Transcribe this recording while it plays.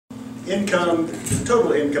income,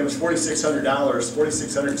 total income is $4,600,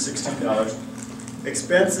 $4,616.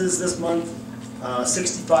 Expenses this month,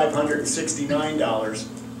 $6,569.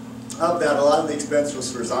 Of that, a lot of the expense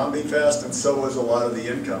was for Zombie Fest, and so was a lot of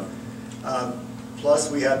the income. Plus,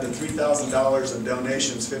 we had the $3,000 in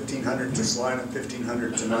donations, $1,500 to Salina,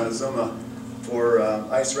 $1,500 to Montezuma for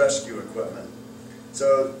ice rescue equipment.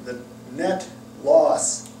 So the net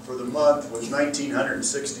loss for the month was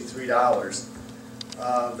 $1,963.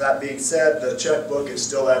 That being said, the checkbook is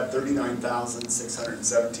still at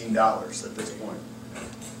 $39,617 at this point.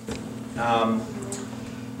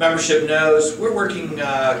 Membership knows we're working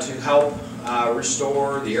to help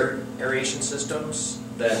restore the aeration systems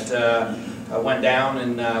that went down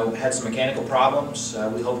and had some mechanical problems.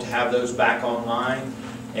 We hope to have those back online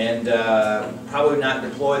and probably not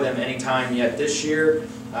deploy them anytime yet this year,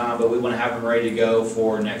 but we want to have them ready to go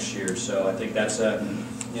for next year. So I think that's a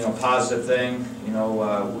positive thing.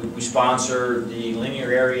 We sponsor the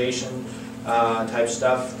linear aeration type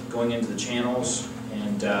stuff going into the channels,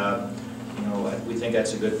 and we think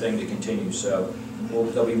that's a good thing to continue. So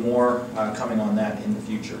there'll be more coming on that in the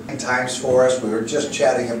future. Times for us. We were just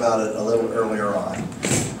chatting about it a little earlier on.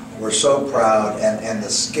 We're so proud, and the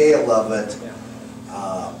scale of it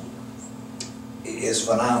is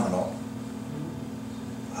phenomenal.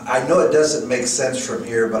 I know it doesn't make sense from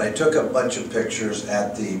here, but I took a bunch of pictures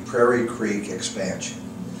at the Prairie Creek expansion.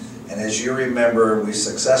 And as you remember, we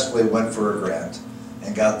successfully went for a grant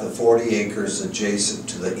and got the 40 acres adjacent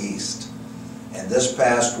to the east. And this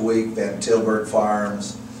past week, Van Tilburg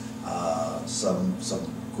Farms, some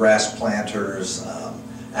grass planters,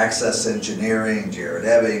 Access Engineering, Jared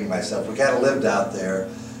Ebbing, myself, we kind of lived out there,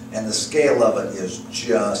 and the scale of it is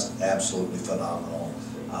just absolutely phenomenal.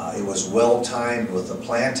 It was well timed with the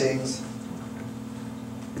plantings.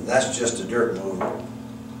 That's just a dirt mover.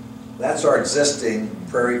 That's our existing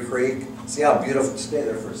Prairie Creek. See how beautiful, stay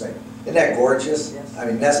there for a second. Isn't that gorgeous? Yes. I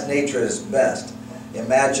mean, that's nature at its best.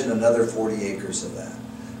 Imagine another 40 acres of that.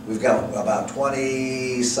 We've got about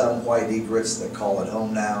 20-some white egrets that call it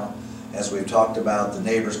home now. As we've talked about, the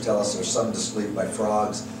neighbors tell us they're sung to sleep by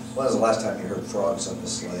frogs. When was the last time you heard frogs on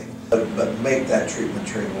this lake? But make that treatment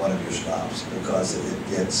train one of your stops, because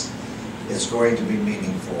it's going to be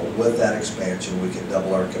meaningful. With that expansion, we can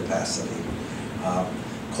double our capacity.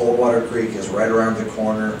 Coldwater Creek is right around the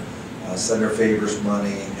corner. Senator Faber's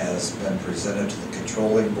money has been presented to the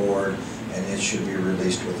controlling board, and it should be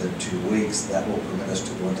released within 2 weeks. That will permit us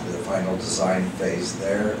to go into the final design phase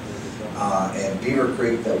there. And Beaver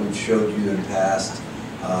Creek, that we've showed you in past,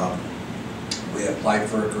 we applied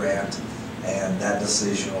for a grant, and that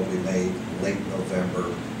decision will be made late November,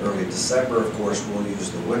 early December. Of course, we'll use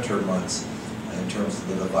the winter months in terms of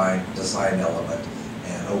the design element,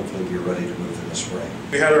 and hopefully be ready to move in the spring.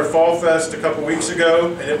 We had our Fall Fest a couple weeks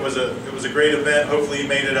ago, and it was a great event. Hopefully you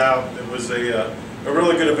made it out. It was a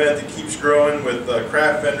really good event that keeps growing with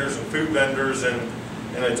craft vendors and food vendors, and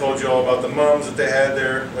I told you all about the mums that they had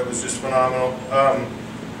there. That was just phenomenal.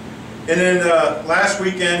 And then last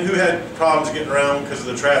weekend, who had problems getting around because of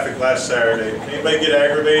the traffic last Saturday? Anybody get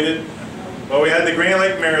aggravated? Well, we had the Grand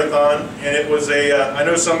Lake Marathon, and it was I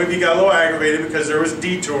know some of you got a little aggravated because there was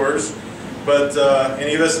detours, but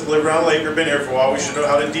any of us that live around the lake or been here for a while, we should know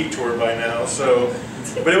how to detour by now.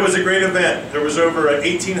 But it was a great event. There was over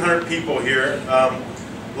 1,800 people here. A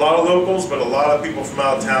lot of locals, but a lot of people from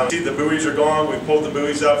out of town. See, the buoys are gone. We pulled the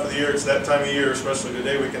buoys out for the year. It's that time of year, especially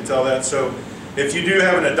today, we can tell that. So if you do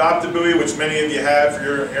have an adopted buoy, which many of you have for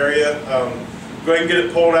your area, go ahead and get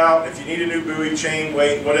it pulled out. If you need a new buoy, chain,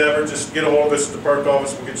 weight, whatever, just get a hold of us at the park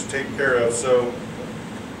office. We'll get you taken care of. So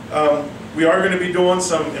we are going to be doing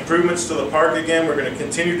some improvements to the park again. We're going to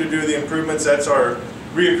continue to do the improvements. That's our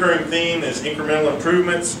reoccurring theme, is incremental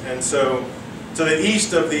improvements. And so to the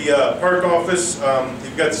east of the park office,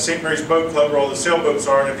 you've got the St. Mary's Boat Club where all the sailboats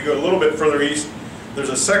are. And if you go a little bit further east, there's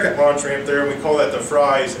a second launch ramp there, and we call that the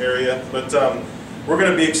Fry's area. But we're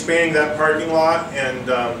going to be expanding that parking lot and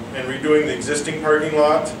redoing the existing parking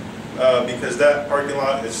lot because that parking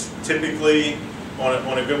lot is typically,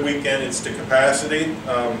 on a good weekend, it's to capacity.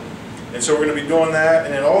 And so we're going to be doing that.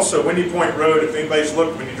 And then also Windy Point Road, if anybody's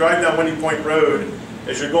looked, when you drive down Windy Point Road,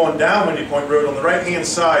 as you're going down Windy Point Road, on the right-hand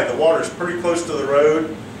side, the water's pretty close to the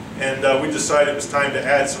road. And we decided it was time to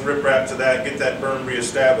add some riprap to that, get that berm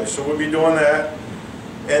reestablished. So we'll be doing that.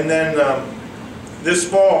 And then this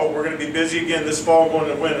fall, we're going to be busy again. This fall going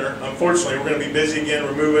into winter, unfortunately, we're going to be busy again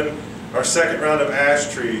removing our second round of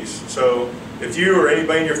ash trees. So if you or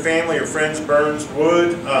anybody in your family or friends burns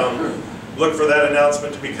wood, look for that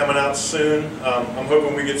announcement to be coming out soon. I'm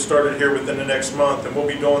hoping we get started here within the next month, and we'll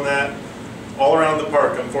be doing that all around the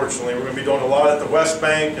park, unfortunately. We're going to be doing a lot at the West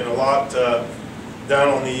Bank and a lot down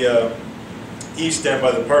on the east end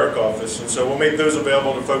by the park office. And so we'll make those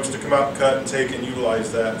available to folks to come out and cut and take and utilize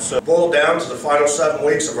that. So boiled down to the final 7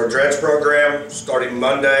 weeks of our dredge program, starting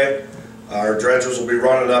Monday. Our dredges will be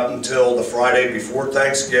running up until the Friday before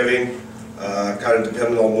Thanksgiving, kind of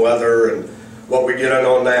depending on weather and what we get in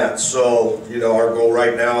on that. So, you know, our goal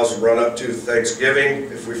right now is to run up to Thanksgiving.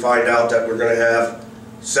 If we find out that we're going to have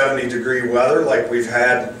 70-degree weather like we've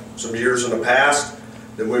had some years in the past,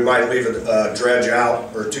 then we might leave a dredge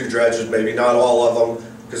out, or 2 dredges, maybe not all of them,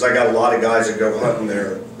 because I got a lot of guys that go hunting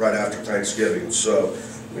there right after Thanksgiving. So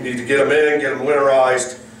we need to get them in, get them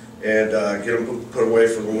winterized, and get them put away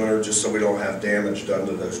for the winter, just so we don't have damage done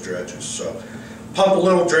to those dredges. So Pump a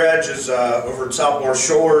Little Dredge is over at Southmore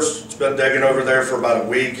Shores. It's been digging over there for about a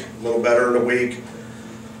week, a little better than a week.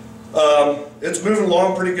 It's moving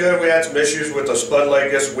along pretty good. We had some issues with the spud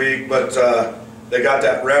leg this week, but they got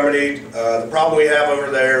that remedied. The problem we have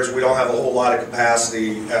over there is we don't have a whole lot of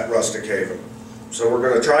capacity at Rustic Haven. So we're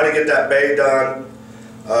going to try to get that bay done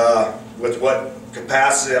with what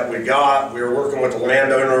capacity that we got. We are working with the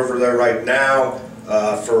landowner over there right now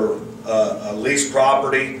for a leased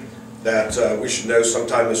property that we should know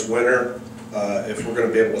sometime this winter if we're going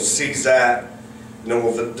to be able to seize that. And then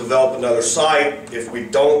we'll develop another site. If we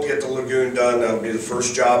don't get the lagoon done, that'll be the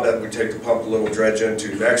first job that we take the Pump a Little Dredge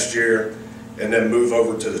into next year, and then move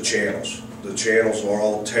over to the channels. The channels are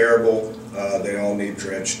all terrible. They all need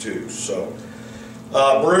dredge too. So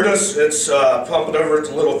Brutus, it's pumping over at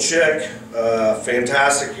the Little Chick.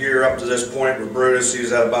 Fantastic year up to this point with Brutus.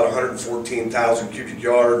 He's at about 114,000 cubic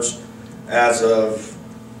yards as of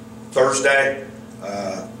Thursday.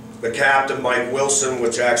 The captain, Mike Wilson,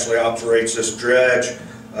 which actually operates this dredge,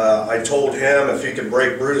 I told him if he could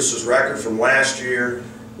break Brutus's record from last year,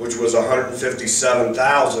 which was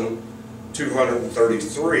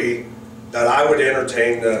 157,233, that I would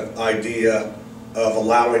entertain the idea of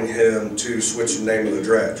allowing him to switch the name of the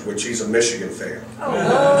dredge, which he's a Michigan fan.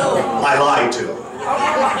 Oh. I lied to him.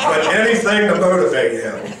 But anything to motivate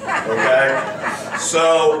him, okay?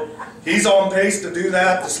 So he's on pace to do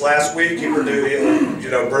that. This last week, he produced,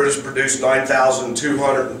 Brutus produced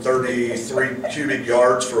 9,233 cubic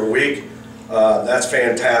yards for a week. That's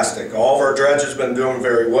fantastic. All of our dredges have been doing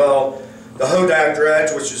very well. The Hodak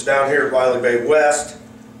dredge, which is down here at Riley Bay West,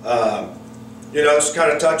 it's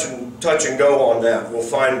kind of touch and go on that. We'll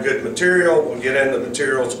find good material. We'll get into the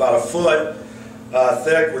material. It's about a foot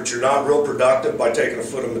thick, which you're not real productive by taking a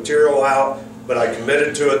foot of material out. But I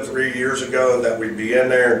committed to it 3 years ago that we'd be in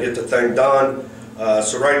there and get the thing done.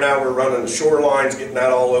 So right now we're running the shorelines, getting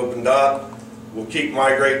that all opened up. We'll keep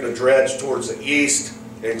migrating the dredge towards the east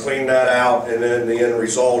and clean that out, and then the end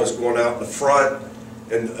result is going out in the front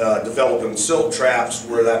and developing silt traps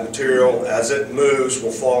where that material, as it moves,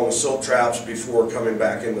 will fall in the silt traps before coming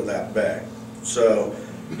back into that bay. So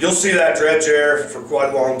you'll see that dredge there for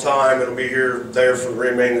quite a long time. It'll be there for the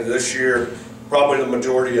remainder of this year, probably the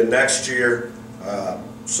majority of next year.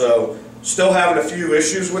 So still having a few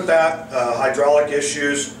issues with that, hydraulic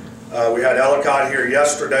issues. We had Ellicott here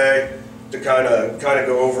yesterday to kind of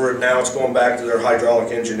go over it. Now it's going back to their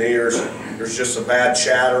hydraulic engineers. There's just a bad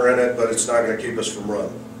chatter in it, but it's not going to keep us from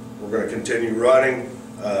running. We're going to continue running,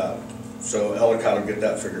 so Ellicott will get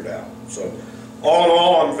that figured out. So all in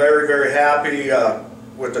all, I'm very, very happy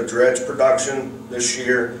with the dredge production this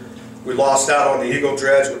year. We lost out on the Eagle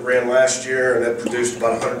dredge that ran last year, and it produced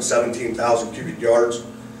about 117,000 cubic yards.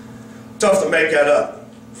 Tough to make that up.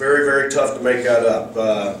 Very, very tough to make that up.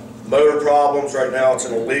 Motor problems right now, it's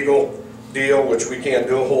an illegal deal, which we can't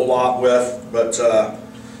do a whole lot with, but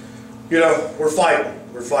we're fighting.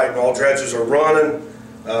 We're fighting. All dredges are running.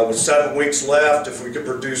 With 7 weeks left, if we could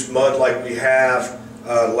produce mud like we have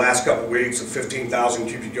the last couple of weeks of 15,000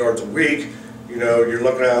 cubic yards a week, you're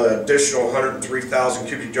looking at an additional 103,000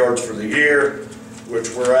 cubic yards for the year, which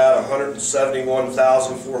we're at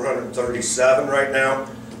 171,437 right now.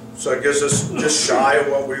 So it gives us just shy of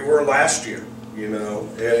what we were last year, and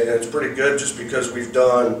it's pretty good just because we've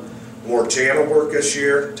done more channel work this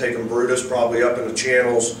year, taking Brutus probably up in the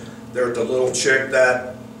channels. They're at the Little Chick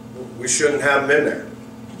that we shouldn't have them in there.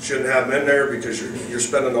 Shouldn't have them in there because you're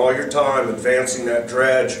spending all your time advancing that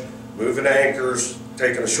dredge, moving anchors,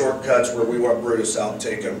 taking the shortcuts where we want Brutus out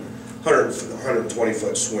taking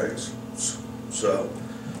 120-foot swings. So,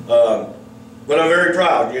 but I'm very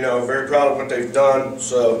proud, very proud of what they've done.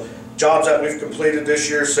 So, jobs that we've completed this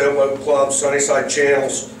year: Sailboat Club, Sunnyside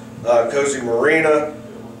Channels, Cozy Marina.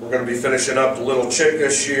 We're going to be finishing up the Little Chick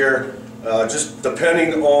this year. Just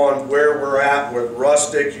depending on where we're at with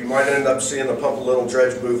Rustic, you might end up seeing the Pump a Little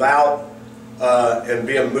Dredge move out and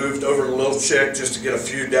being moved over to Little Chick just to get a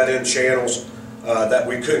few dead-end channels that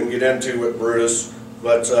we couldn't get into with Brutus.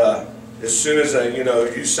 But as soon as you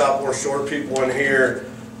Southmore Shore people in here,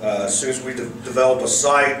 as soon as we develop a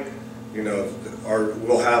site,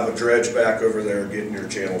 we'll have a dredge back over there getting your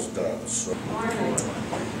channels done. So.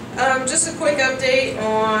 Just a quick update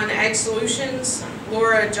on Ag Solutions.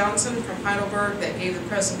 Laura Johnson from Heidelberg that gave the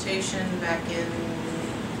presentation back in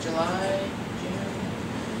July,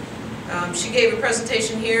 June. She gave a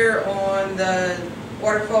presentation here on the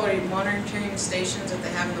water quality monitoring stations that they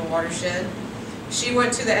have in the watershed. She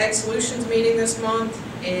went to the Ag Solutions meeting this month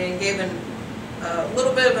and gave a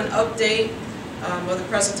little bit of an update of the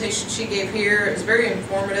presentation she gave here. It was very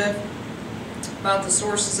informative about the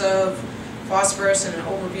sources of phosphorus and an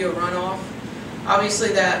overview of runoff.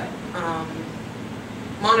 Obviously that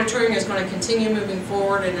monitoring is going to continue moving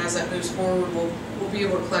forward, and as that moves forward we'll be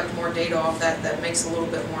able to collect more data off that. That makes a little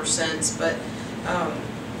bit more sense. But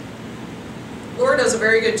Laura does a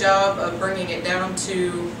very good job of bringing it down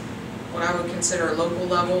to what I would consider a local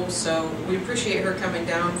level, so we appreciate her coming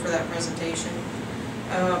down for that presentation.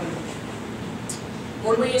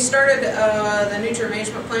 When we started the nutrient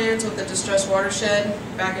management plans with the distressed watershed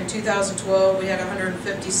back in 2012, we had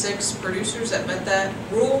 156 producers that met that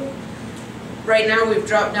rule. Right now we've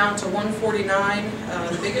dropped down to 149.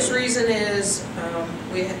 The biggest reason is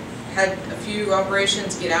we had a few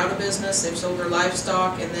operations get out of business. They've sold their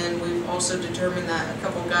livestock, and then we've also determined that a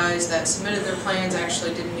couple guys that submitted their plans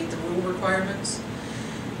actually didn't meet the rule requirements.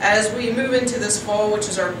 As we move into this fall, which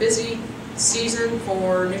is our busy season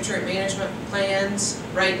for nutrient management plans,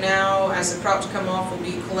 right now as the crops come off we'll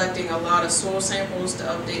be collecting a lot of soil samples to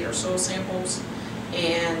update our soil samples,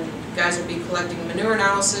 and guys will be collecting manure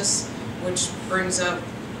analysis, which brings up,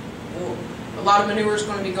 well, a lot of manure is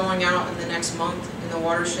going to be going out in the next month in the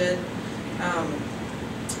watershed.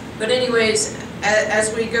 But anyways,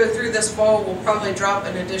 as we go through this fall we'll probably drop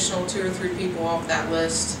an additional 2 or 3 people off that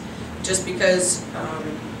list just because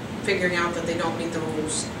figuring out that they don't meet the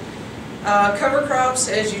rules. Cover crops,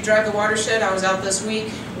 as you drive the watershed, I was out this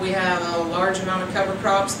week. We have a large amount of cover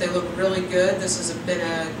crops. They look really good. This has been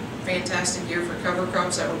a fantastic year for cover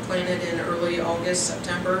crops that were planted in early August,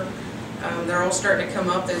 September. They're all starting to come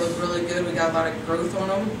up. They look really good. We got a lot of growth on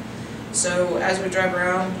them. So as we drive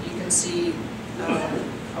around, you can see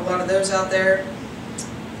a lot of those out there.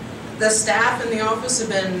 The staff in the office have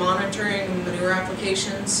been monitoring manure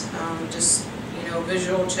applications, just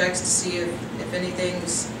visual checks to see if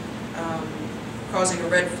anything's causing a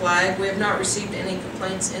red flag. We have not received any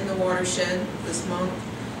complaints in the watershed this month.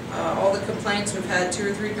 All the complaints, we've had 2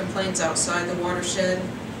 or 3 complaints outside the watershed.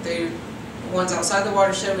 The ones outside the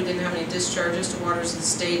watershed, we didn't have any discharges to waters of the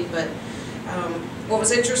state, but what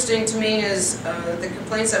was interesting to me is the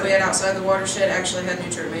complaints that we had outside the watershed actually had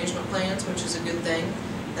nutrient management plans, which is a good thing.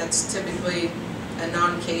 That's typically a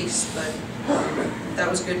non-case, but that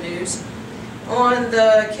was good news. On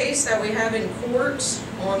the case that we have in court,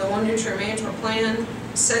 on the one nutrient management plan,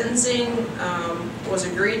 sentencing was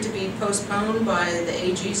agreed to be postponed by the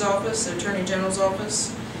AG's office, the Attorney General's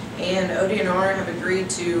office, and ODNR have agreed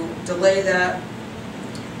to delay that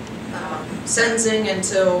sentencing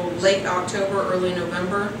until late October, early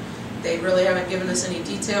November. They really haven't given us any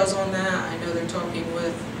details on that. I know they're talking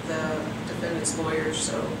with the defendant's lawyers,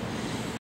 so